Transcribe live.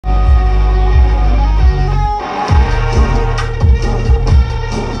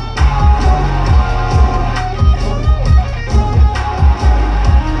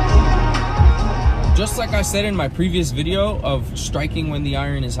just like I said in my previous video of striking when the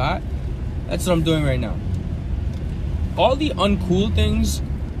iron is hot, that's what I'm doing right now. All the uncool things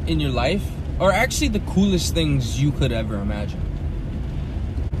in your life are actually the coolest things you could ever imagine.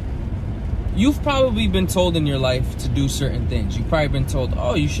 You've probably been told in your life to do certain things. You've probably been told,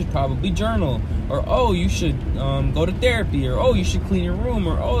 oh, you should probably journal, or oh, you should go to therapy, or oh, you should clean your room,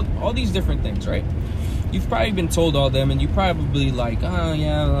 or oh, all these different things, right? You've probably been told all them, and you probably like, oh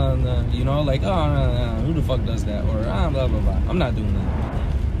yeah, you know, like, oh, who the fuck does that, or blah blah blah. I'm not doing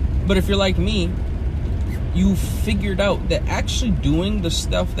that. But if you're like me, you figured out that actually doing the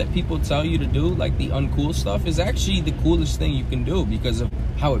stuff that people tell you to do, like the uncool stuff, is actually the coolest thing you can do because of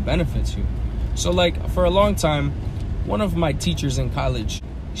how it benefits you. So like for a long time, one of my teachers in college,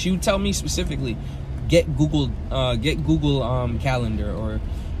 she would tell me specifically, get Google Calendar, or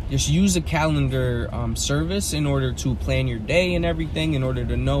just use a calendar service in order to plan your day and everything, in order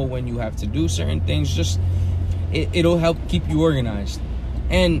to know when you have to do certain things. Just it'll help keep you organized.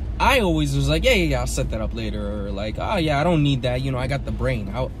 And I always was like, yeah, I'll set that up later, or like, oh yeah, I don't need that, you know, I got the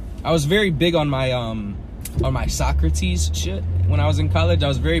brain. I was very big on my Socrates shit when I was in college. I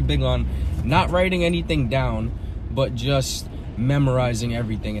was very big on not writing anything down, but just memorizing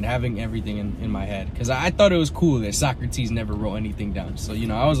everything and having everything in my head, because I thought it was cool that Socrates never wrote anything down. So, you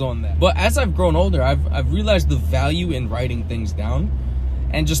know, I was on that. But as I've grown older, I've realized the value in writing things down,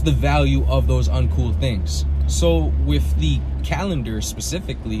 and just the value of those uncool things. So with the calendar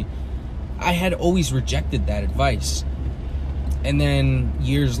specifically, I had always rejected that advice. And then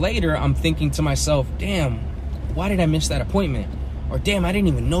years later, I'm thinking to myself, damn, why did I miss that appointment? Or damn, I didn't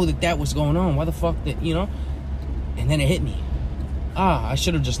even know that was going on. Why the fuck that, you know? And then it hit me. I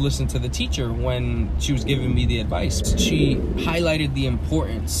should have just listened to the teacher when she was giving me the advice. She highlighted the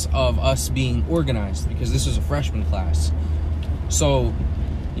importance of us being organized, because this was a freshman class. So,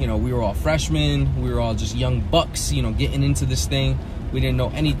 you know, we were all freshmen. We were all just young bucks, you know, getting into this thing. We didn't know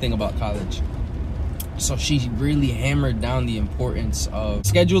anything about college. So she really hammered down the importance of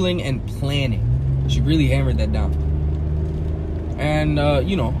scheduling and planning. She really hammered that down. And,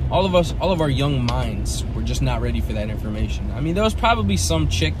 you know, all of our young minds were just not ready for that information. I mean, there was probably some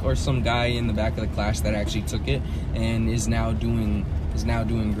chick or some guy in the back of the class that actually took it and is now doing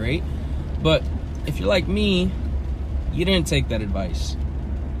great. But if you're like me, you didn't take that advice.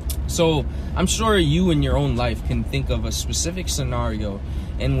 So I'm sure you in your own life can think of a specific scenario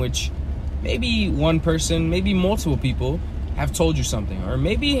in which maybe one person, maybe multiple people have told you something, or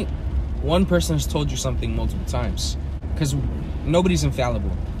maybe one person has told you something multiple times, because nobody's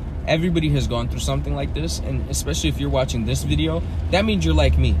infallible. Everybody has gone through something like this, and especially if you're watching this video, that means you're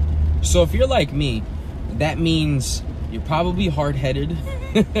like me. So if you're like me, that means you're probably hard-headed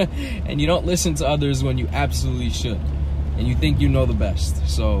and you don't listen to others when you absolutely should, and you think you know the best.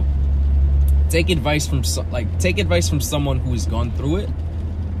 So take advice from someone who has gone through it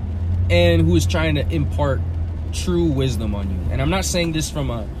and who is trying to impart true wisdom on you. And I'm not saying this from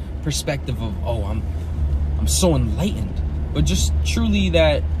a perspective of, oh, I'm so enlightened, but just truly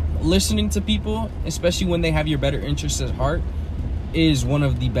that listening to people, especially when they have your better interests at heart, is one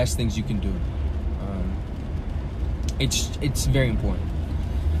of the best things you can do. It's very important.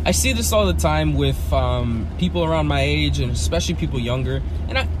 I see this all the time with people around my age, and especially people younger,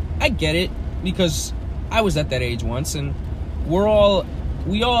 and I get it, because I was at that age once, and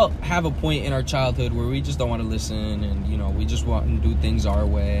we all have a point in our childhood where we just don't want to listen, and you know, we just want to do things our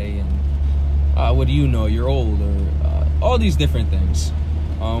way, and what do you know, you're old, or all these different things.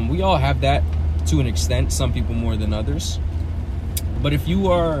 We all have that to an extent, some people more than others. But if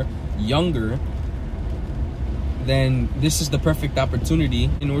you are younger, then this is the perfect opportunity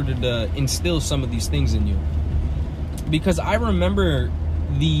in order to instill some of these things in you. Because I remember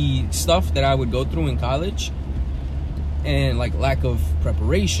the stuff that I would go through in college, and like lack of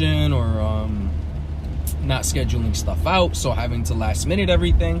preparation, or not scheduling stuff out, so having to last minute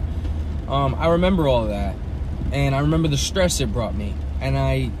everything. I remember all of that, and I remember the stress it brought me, and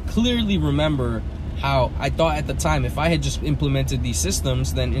I clearly remember how I thought at the time, if I had just implemented these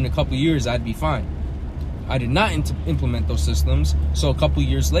systems, then in a couple years I'd be fine. I did not implement those systems, so a couple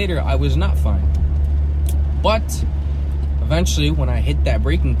years later I was not fine. But eventually, when I hit that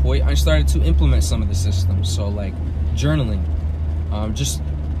breaking point, I started to implement some of the systems. So like journaling, just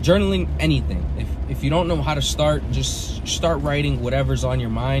journaling anything. If you don't know how to start, just start writing whatever's on your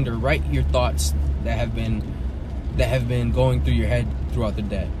mind, or write your thoughts that have been going through your head throughout the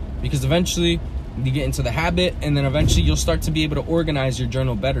day. Because eventually you get into the habit, and then eventually you'll start to be able to organize your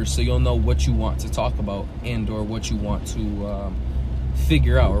journal better, so you'll know what you want to talk about, and or what you want to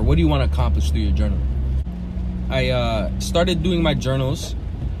figure out, or what do you want to accomplish through your journal. I started doing my journals.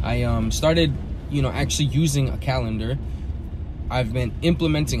 I started you know, actually using a calendar, I've been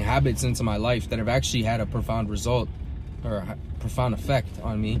implementing habits into my life that have actually had a profound result or a profound effect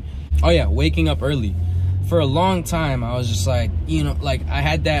on me. Oh yeah, waking up early. For a long time, I was just like, you know, like I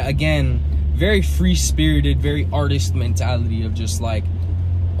had that, again, very free-spirited, very artist mentality of just like,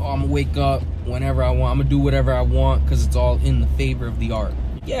 oh, I'm gonna wake up whenever I want, I'm gonna do whatever I want because it's all in the favor of the art.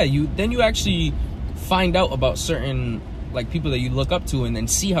 Yeah, then you actually find out about certain like people that you look up to, and then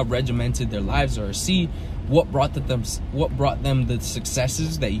see how regimented their lives are, see what brought them the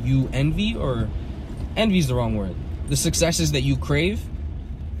successes that you envy, or envy is the wrong word, the successes that you crave.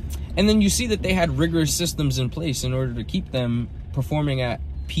 And then you see that they had rigorous systems in place in order to keep them performing at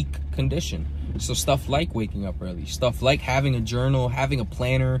peak condition. So stuff like waking up early, stuff like having a journal, having a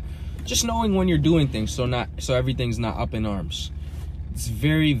planner, just knowing when you're doing things so everything's not up in arms. It's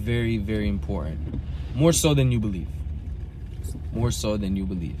very, very, very important. More so than you believe. More so than you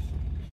believe.